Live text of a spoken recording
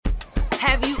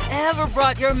Have you ever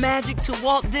brought your magic to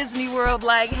Walt Disney World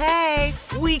like, hey,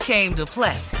 we came to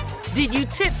play? Did you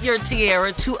tip your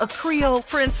tiara to a Creole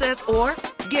princess or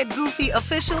get goofy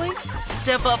officially?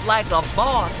 Step up like a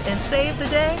boss and save the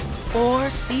day? Or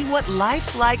see what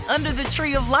life's like under the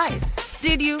tree of life?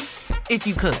 Did you? If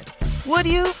you could. Would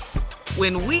you?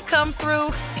 When we come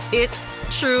through, it's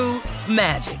true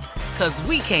magic. 'Cause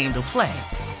we came to play.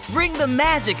 Bring the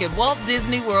magic at Walt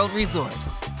Disney World Resort.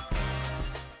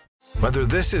 Whether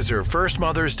this is her first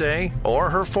Mother's Day or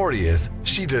her 40th,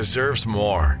 she deserves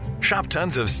more. Shop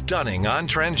tons of stunning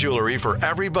on-trend jewelry for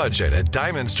every budget at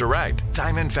Diamonds Direct.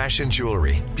 Diamond fashion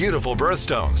jewelry, beautiful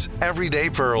birthstones,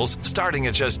 everyday pearls starting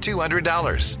at just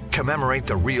 $200. Commemorate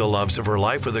the real loves of her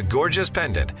life with a gorgeous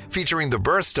pendant featuring the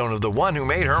birthstone of the one who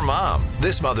made her mom.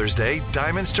 This Mother's Day,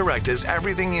 Diamonds Direct is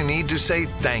everything you need to say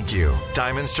thank you.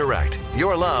 Diamonds Direct,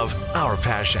 your love, our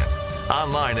passion.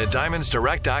 Online at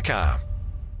diamondsdirect.com.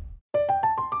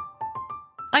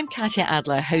 I'm Katya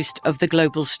Adler, host of The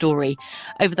Global Story.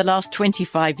 Over the last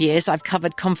 25 years, I've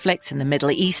covered conflicts in the Middle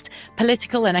East,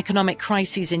 political and economic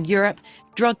crises in Europe,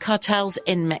 drug cartels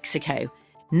in Mexico.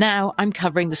 Now I'm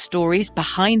covering the stories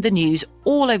behind the news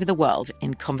all over the world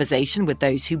in conversation with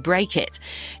those who break it.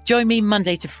 Join me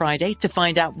Monday to Friday to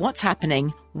find out what's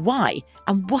happening, why,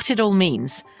 and what it all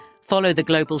means. Follow The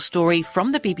Global Story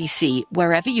from the BBC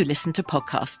wherever you listen to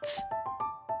podcasts.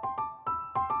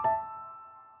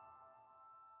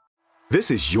 This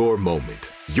is your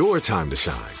moment, your time to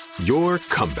shine, your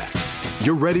comeback.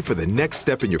 You're ready for the next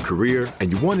step in your career, and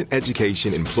you want an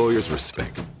education employers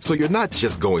respect. So you're not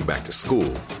just going back to school,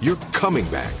 you're coming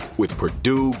back with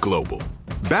Purdue Global.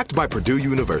 Backed by Purdue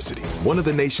University, one of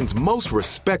the nation's most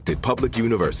respected public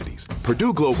universities,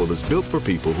 Purdue Global is built for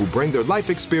people who bring their life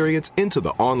experience into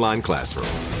the online classroom.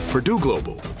 Purdue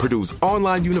Global, Purdue's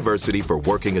online university for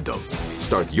working adults.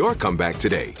 Start your comeback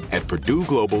today at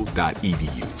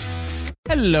purdueglobal.edu.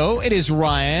 Hello, it is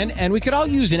Ryan, and we could all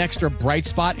use an extra bright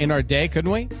spot in our day,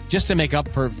 couldn't we? Just to make up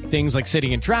for things like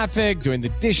sitting in traffic, doing the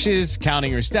dishes,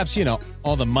 counting your steps, you know,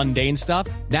 all the mundane stuff.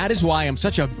 That is why I'm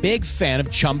such a big fan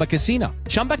of Chumba Casino.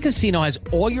 Chumba Casino has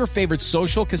all your favorite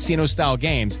social casino-style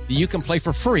games that you can play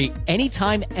for free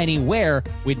anytime, anywhere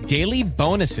with daily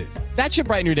bonuses. That should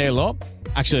brighten your day a little.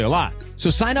 Actually, a lot.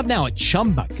 So sign up now at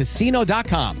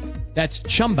ChumbaCasino.com. That's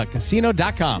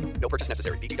ChumbaCasino.com. No purchase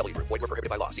necessary. VGW Group. Void where prohibited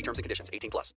by law. See terms and conditions.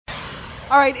 18+.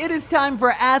 All right, it is time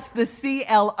for Ask the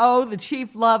CLO. The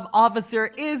Chief Love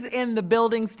Officer is in the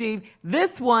building, Steve.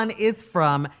 This one is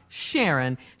from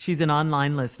Sharon. She's an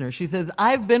online listener. She says,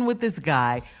 I've been with this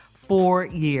guy 4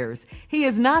 years. He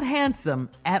is not handsome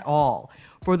at all.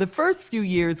 For the first few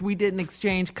years, we didn't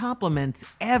exchange compliments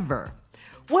ever.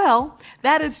 Well,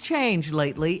 that has changed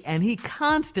lately, and he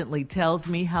constantly tells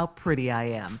me how pretty I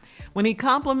am. When he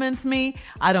compliments me,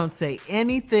 I don't say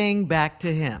anything back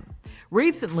to him.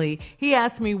 Recently, he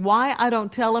asked me why I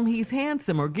don't tell him he's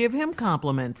handsome or give him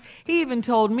compliments. He even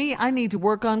told me I need to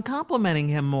work on complimenting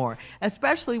him more,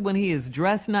 especially when he is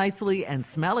dressed nicely and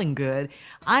smelling good.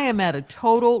 I am at a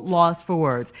total loss for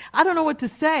words. I don't know what to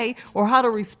say or how to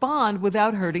respond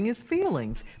without hurting his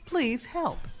feelings. Please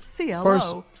help.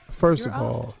 CLO. First of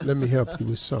all, let me help you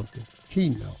with something. He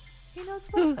know. He knows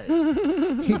what?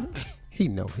 He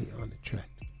know he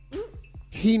unattractive.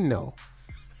 He know.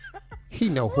 He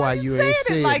know why you ain't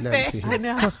said like nothing that?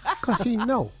 to him. Cause he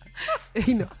know.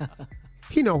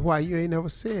 He know why you ain't never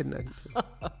said nothing to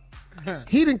him.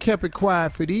 He done kept it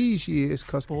quiet for these years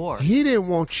because he didn't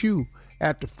want you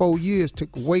after 4 years to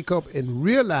wake up and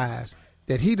realize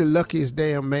that he the luckiest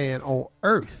damn man on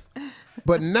earth.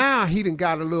 But now he done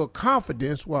got a little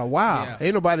confidence. Well, wow,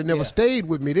 ain't nobody never stayed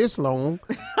with me this long.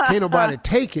 Can't nobody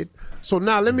take it. So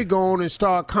now let me go on and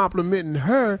start complimenting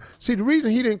her. See, the reason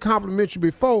he didn't compliment you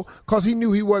before, because he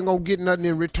knew he wasn't going to get nothing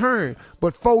in return.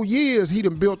 But 4 years, he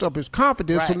done built up his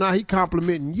confidence, so now he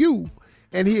complimenting you,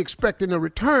 and he expecting a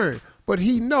return. But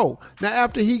he know. Now,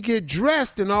 after he get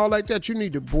dressed and all like that, you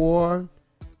need to, boy,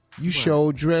 you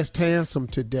sure dressed handsome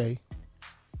today.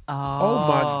 Oh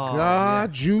my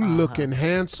God, you looking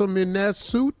handsome in that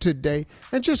suit today.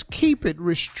 And just keep it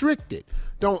restricted.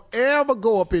 Don't ever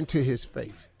go up into his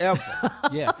face. Ever.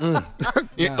 Up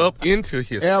into his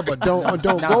face. Ever. Don't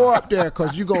go up there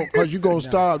because you're gonna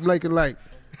start making like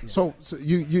so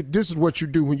you this is what you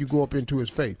do when you go up into his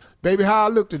face. Baby, how I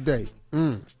look today?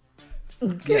 Because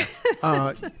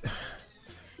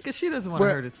she doesn't want to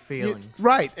hurt his feelings.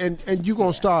 Right, and you're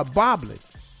gonna start bobbling.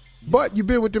 But you've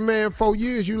been with the man 4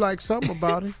 years, you like something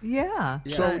about it.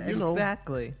 So, you know.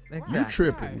 Exactly. You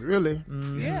tripping, really.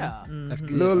 Yeah. That's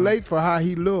good. A little late for how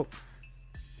he looked.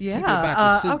 Yeah. People about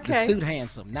the suit. Okay. The suit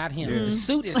handsome, not him. The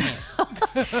suit is handsome.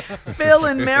 Phil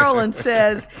in Maryland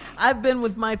says, I've been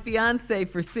with my fiance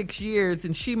for 6 years,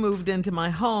 and she moved into my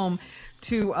home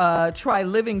to try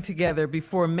living together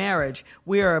before marriage.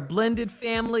 We are a blended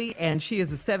family, and she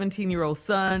has a 17-year-old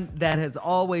son that has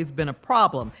always been a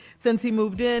problem. Since he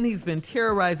moved in, he's been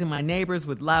terrorizing my neighbors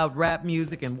with loud rap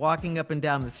music and walking up and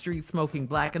down the street smoking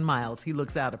Black and Milds. He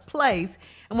looks out of place,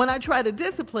 and when I try to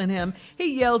discipline him,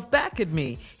 he yells back at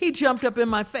me. He jumped up in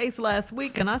my face last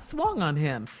week, and I swung on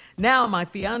him. Now my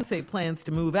fiance plans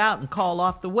to move out and call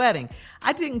off the wedding.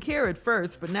 I didn't care at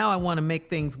first, but now I want to make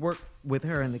things work with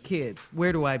her and the kids.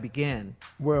 Where do I begin?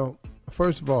 Well,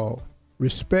 first of all,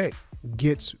 respect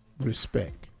gets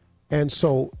respect. And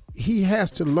so he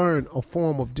has to learn a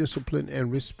form of discipline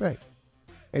and respect.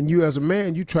 And you as a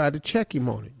man, you try to check him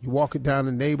on it. You walking down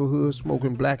the neighborhood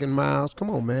smoking Black and Milds.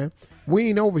 Come on, man. We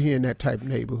ain't over here in that type of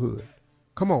neighborhood.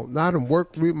 Come on. Now I done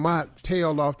worked my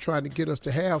tail off trying to get us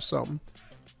to have something.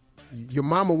 Your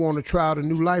mama want to try out a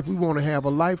new life. We want to have a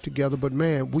life together. But,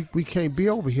 man, we can't be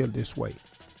over here this way.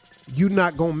 You're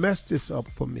not going to mess this up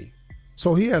for me.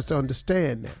 So he has to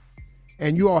understand that.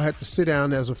 And you all have to sit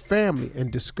down as a family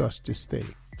and discuss this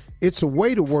thing. It's a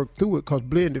way to work through it because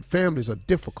blended families are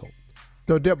difficult.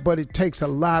 But it takes a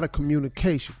lot of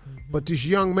communication. But this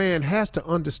young man has to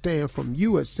understand from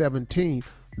you at 17,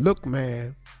 look,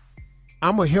 man,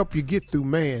 I'm going to help you get through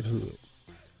manhood.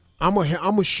 I'm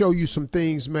gonna show you some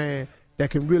things, man, that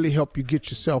can really help you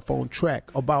get yourself on track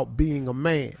about being a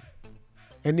man.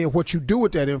 And then what you do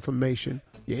with that information,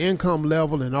 your income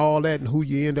level and all that and who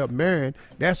you end up marrying,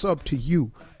 that's up to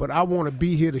you. But I want to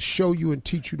be here to show you and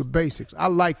teach you the basics. I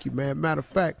like you, man. Matter of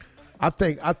fact, I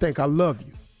think I love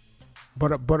you.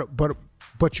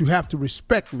 But you have to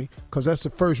respect me because that's the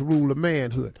first rule of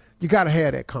manhood. You got to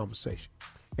have that conversation.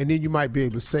 And then you might be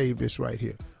able to save this right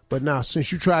here. But now,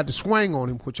 since you tried to swing on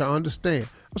him, which I understand,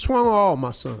 I swung on all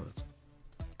my sons.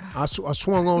 I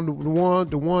swung on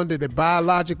the one that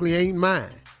biologically ain't mine.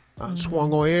 I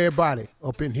swung on everybody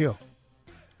up in here.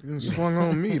 You swung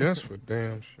on me, that's for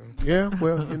damn sure. Yeah,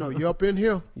 well, you up in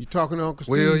here, you talking to Uncle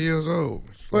Steve. 12 years old.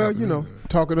 Well,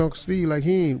 talking to Uncle Steve like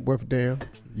he ain't worth a damn.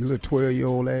 You little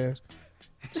 12-year-old ass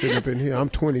sitting up in here. I'm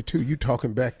 22, you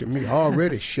talking back to me.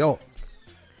 Already short.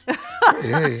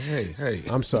 Hey.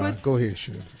 I'm sorry. Go ahead,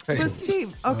 Shirley. But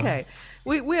Steve, okay,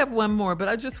 we have one more, but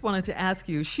I just wanted to ask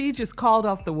you, she just called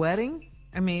off the wedding?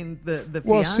 I mean, the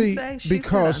well, fiance? See,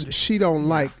 because she don't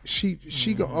like,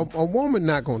 a woman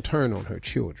not going to turn on her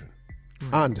children.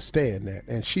 Mm-hmm. I understand that.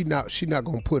 And she not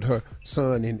going to put her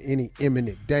son in any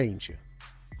imminent danger.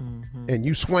 Mm-hmm. And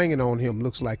you swinging on him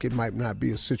looks like it might not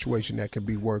be a situation that can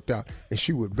be worked out. And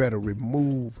she would better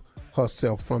remove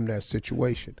herself from that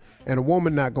situation. And a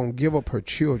woman not going to give up her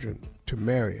children to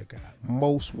marry a guy.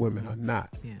 Most women are not.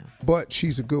 Yeah. But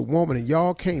she's a good woman, and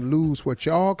y'all can't lose what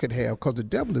y'all could have because the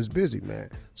devil is busy, man.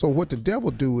 So what the devil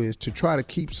do is to try to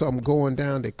keep something going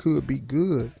down that could be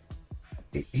good.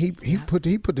 He put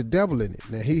the devil in it.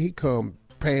 Now he come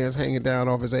pants hanging down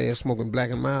off his ass, smoking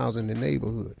Black and Milds in the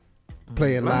neighborhood,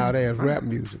 playing loud ass rap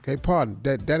music. Hey, pardon,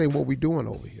 that ain't what we doing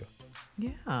over here.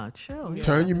 Yeah, chill. Yeah.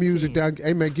 Turn your music down.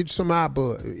 Hey, man, get you some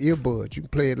earbuds. You can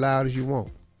play it loud as you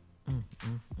want.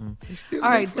 All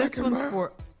right, this one's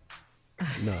for...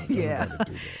 No, yeah.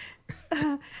 Do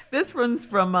that. This one's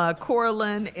from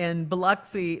Coraline in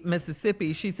Biloxi,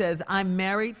 Mississippi. She says, I'm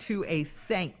married to a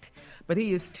saint, but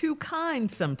he is too kind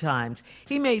sometimes.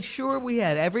 He made sure we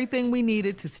had everything we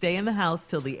needed to stay in the house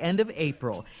till the end of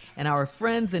April, and our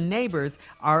friends and neighbors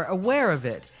are aware of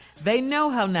it. They know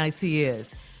how nice he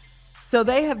is. So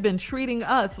they have been treating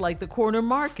us like the corner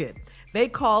market. They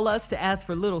call us to ask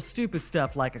for little stupid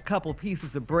stuff like a couple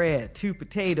pieces of bread, 2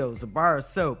 potatoes, a bar of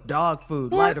soap, dog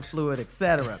food, lighter fluid,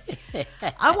 etc.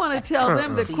 I want to tell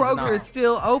them that Kroger is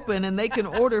still open and they can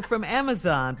order from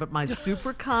Amazon, but my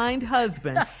super kind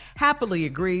husband happily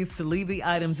agrees to leave the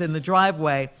items in the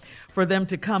driveway for them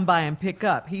to come by and pick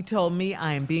up. He told me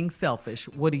I am being selfish.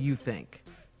 What do you think?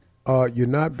 You're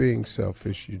not being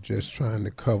selfish. You're just trying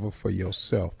to cover for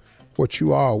yourself. What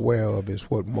you are aware of is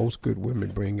what most good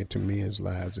women bring into men's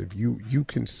lives. If you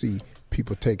can see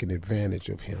people taking advantage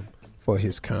of him for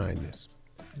his kindness.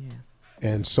 Yeah.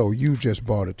 And so you just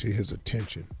brought it to his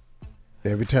attention.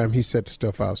 Every time he set the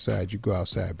stuff outside, you go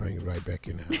outside, bring it right back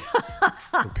in the house.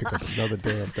 And pick up another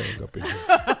damn thing up in here.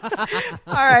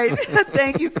 All right.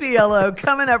 Thank you, CLO.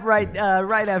 Coming up right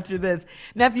after this,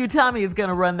 Nephew Tommy is going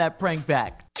to run that prank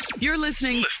back. You're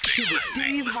listening to the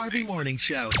Steve Harvey Morning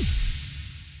Show.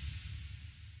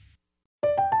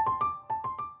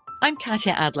 I'm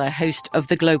Katya Adler, host of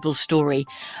The Global Story.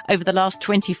 Over the last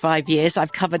 25 years,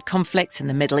 I've covered conflicts in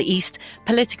the Middle East,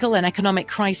 political and economic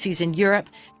crises in Europe,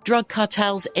 drug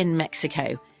cartels in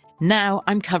Mexico. Now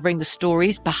I'm covering the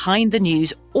stories behind the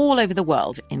news all over the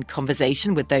world in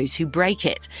conversation with those who break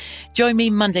it. Join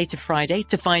me Monday to Friday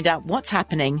to find out what's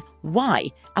happening, why,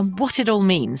 and what it all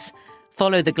means.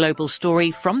 Follow The Global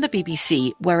Story from the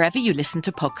BBC wherever you listen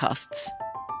to podcasts.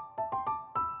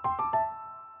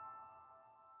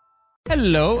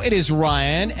 Hello, it is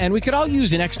Ryan, and we could all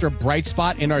use an extra bright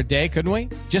spot in our day, couldn't we?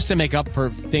 Just to make up for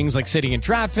things like sitting in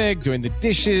traffic, doing the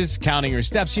dishes, counting your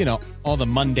steps, all the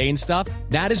mundane stuff.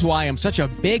 That is why I'm such a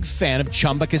big fan of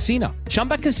Chumba Casino.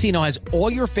 Chumba Casino has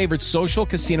all your favorite social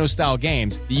casino-style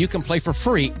games that you can play for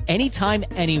free anytime,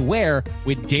 anywhere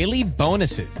with daily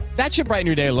bonuses. That should brighten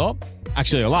your day a little.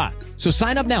 Actually, a lot. So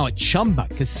sign up now at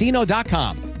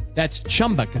ChumbaCasino.com. That's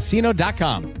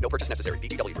ChumbaCasino.com. No purchase necessary.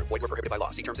 VGW Group. Void where prohibited by law.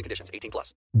 See terms and conditions.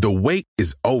 18+. The wait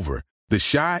is over. The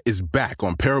Chi is back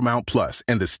on Paramount Plus,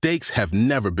 and the stakes have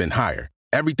never been higher.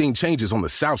 Everything changes on the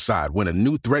South Side when a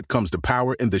new threat comes to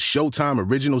power in the Showtime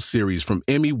original series from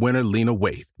Emmy winner Lena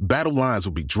Waithe. Battle lines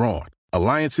will be drawn,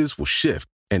 alliances will shift,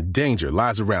 and danger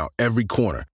lies around every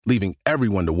corner, leaving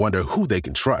everyone to wonder who they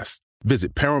can trust.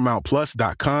 Visit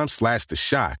ParamountPlus.com/The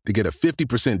Chi to get a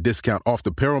 50% discount off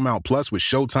the Paramount Plus with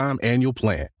Showtime annual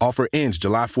plan. Offer ends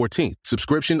July 14th.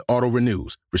 Subscription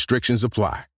auto-renews. Restrictions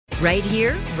apply. Right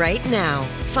here, right now.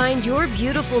 Find your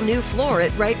beautiful new floor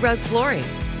at Right Rug Flooring.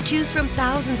 Choose from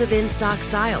thousands of in-stock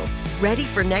styles, ready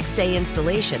for next day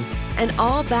installation, and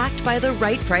all backed by the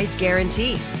right price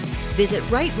guarantee. Visit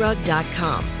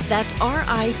rightrug.com. That's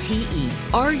RITERUG.com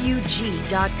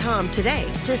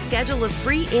today to schedule a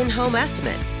free in-home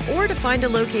estimate or to find a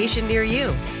location near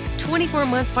you.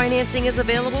 24-month financing is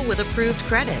available with approved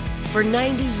credit. For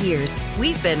 90 years,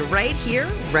 we've been right here,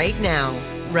 right now.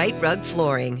 Right Rug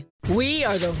Flooring. We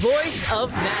are the voice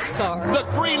of NASCAR. The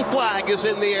green flag is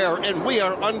in the air, and we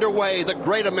are underway. The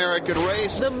Great American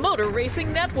Race. The Motor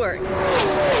Racing Network.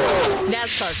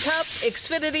 NASCAR Cup,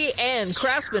 Xfinity, and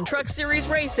Craftsman Truck Series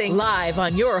Racing live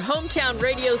on your hometown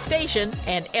radio station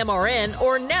and MRN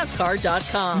or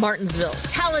NASCAR.com. Martinsville,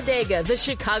 Talladega, the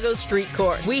Chicago Street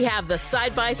Course. We have the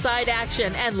side-by-side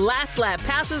action and last lap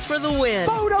passes for the win.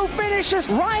 Photo finishes.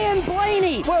 Ryan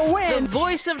Blaney will win. The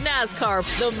voice of NASCAR,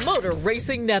 the Motor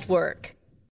Racing Network.